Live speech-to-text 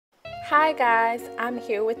Hi guys, I'm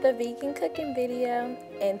here with a vegan cooking video,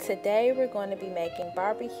 and today we're going to be making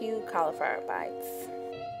barbecue cauliflower bites.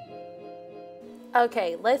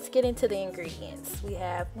 Okay, let's get into the ingredients. We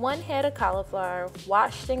have 1 head of cauliflower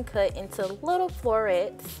washed and cut into little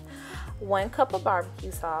florets, 1 cup of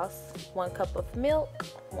barbecue sauce, 1 cup of milk,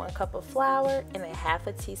 1 cup of flour, and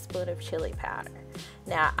 1/2 teaspoon of chili powder.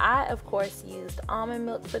 Now, I of course used almond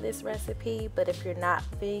milk for this recipe, but if you're not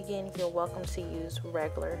vegan, you're welcome to use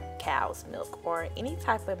regular cow's milk or any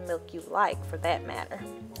type of milk you like for that matter.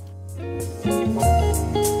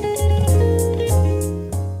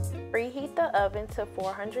 Preheat the oven to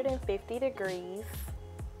 450 degrees.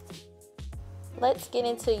 Let's get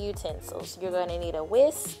into utensils. You're going to need a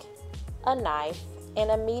whisk, a knife, and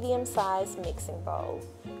a medium-sized mixing bowl.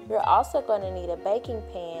 You're also going to need a baking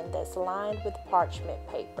pan that's lined with parchment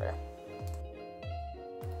paper.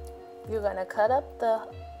 You're going to cut up the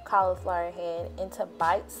cauliflower head into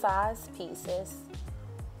bite-sized pieces,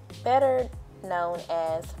 better known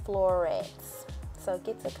as florets. So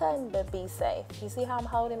get to cutting, but be safe. You see how I'm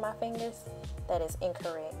holding my fingers? That is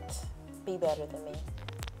incorrect. Be better than me.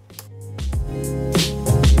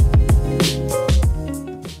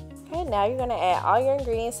 Okay, now you're gonna add all your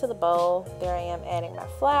ingredients to the bowl. There I am adding my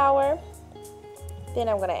flour. Then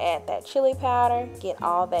I'm gonna add that chili powder. Get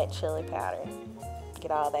all that chili powder.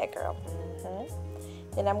 Get all that, girl.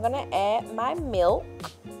 Then I'm gonna add my milk.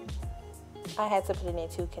 I had to put it in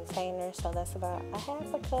 2 containers, so that's about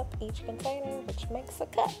 1/2 cup each container, which makes a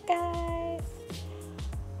cup, guys.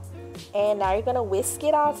 And now you're gonna whisk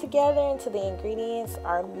it all together until the ingredients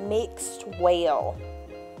are mixed well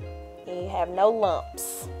and you have no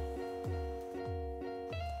lumps.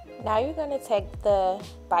 Now you're gonna take the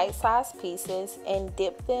bite-sized pieces and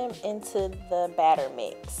dip them into the batter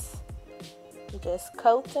mix. You just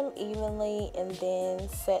coat them evenly and then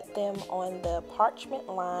set them on the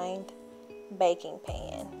parchment-lined baking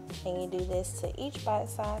pan, and you do this to each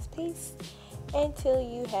bite-sized piece until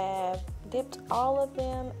you have dipped all of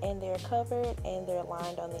them and they're covered and they're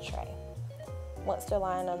lined on the tray. Once they're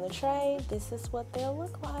lined on the tray, this is what they'll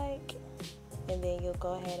look like, and then you'll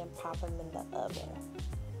go ahead and pop them in the oven.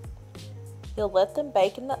 You'll let them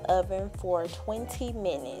bake in the oven for 20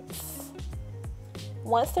 minutes.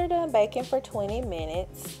 Once they're done baking for 20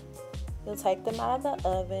 minutes, you'll take them out of the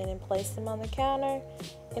oven and place them on the counter,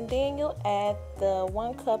 and then you'll add the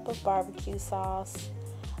 1 cup of barbecue sauce.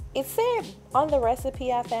 It said on the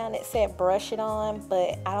recipe I found, it said brush it on,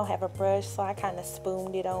 but I don't have a brush, so I kind of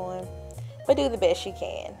spooned it on. But do the best you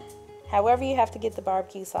can. However you have to get the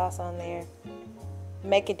barbecue sauce on there,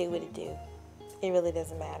 make it do what it do. It really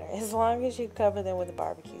doesn't matter, as long as you cover them with the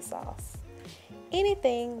barbecue sauce.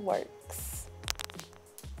 Anything works.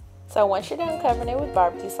 So once you're done covering it with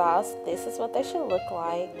barbecue sauce, this is what they should look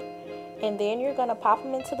like. And then you're going to pop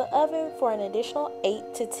them into the oven for an additional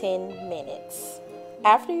 8 to 10 minutes.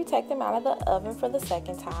 After you take them out of the oven for the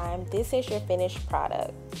second time, this is your finished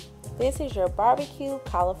product. This is your barbecue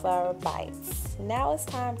cauliflower bites. Now it's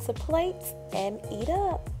time to plate and eat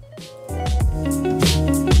up.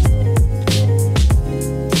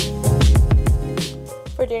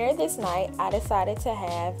 For dinner this night, I decided to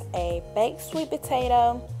have a baked sweet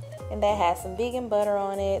potato, and that has some vegan butter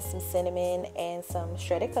on it, some cinnamon, and some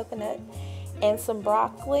shredded coconut, and some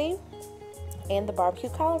broccoli, and the barbecue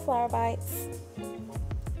cauliflower bites.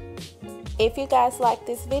 If you guys like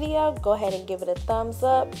this video, go ahead and give it a thumbs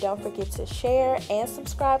up. Don't forget to share and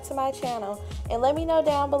subscribe to my channel, and let me know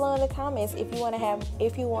down below in the comments if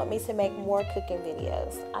you want me to make more cooking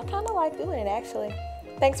videos. I kind of like doing it, actually.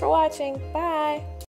 Thanks for watching. Bye.